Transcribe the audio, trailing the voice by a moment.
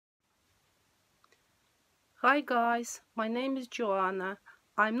Hi guys, my name is Joanna.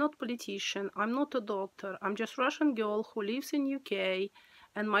 I'm not politician, I'm not a doctor, I'm just Russian girl who lives in UK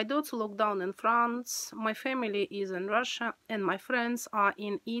and my daughter locked down in France, my family is in Russia and my friends are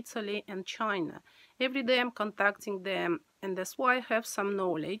in Italy and China. Every day I'm contacting them and that's why I have some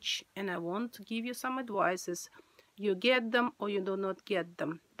knowledge and I want to give you some advices. You get them or you do not get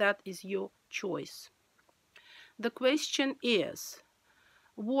them. That is your choice. The question is,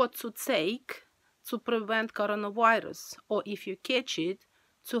 what to take to prevent coronavirus, or if you catch it,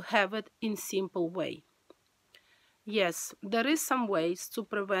 to have it in simple way. Yes, there is some ways to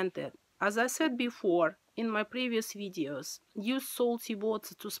prevent it. As I said before in my previous videos, use salty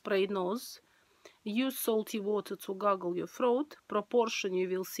water to spray nose, use salty water to gargle your throat, proportion you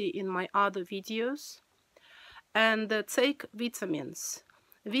will see in my other videos, and take vitamins.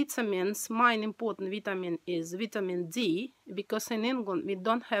 Vitamins, my important vitamin is vitamin D, because in England we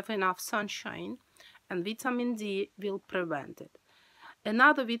don't have enough sunshine and vitamin D will prevent it.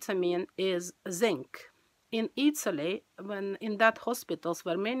 Another vitamin is zinc. In Italy, when in that hospitals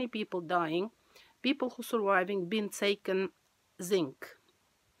where many people dying, people who surviving been taken zinc.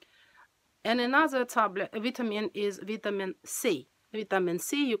 And another vitamin is vitamin C. Vitamin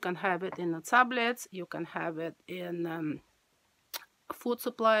C, you can have it in the tablets, you can have it in food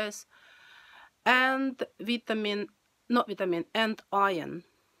supplies, and iron.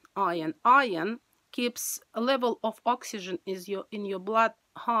 Iron keeps a level of oxygen in your blood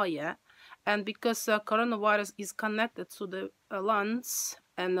higher, and because coronavirus is connected to the lungs,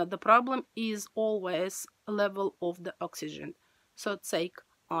 and the problem is always a level of the oxygen. So take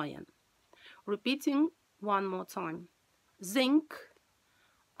iron. Repeating one more time: zinc,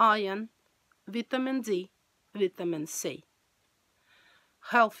 iron, vitamin D, vitamin C.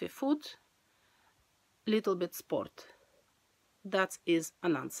 Healthy food, little bit sport. That is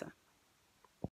an answer.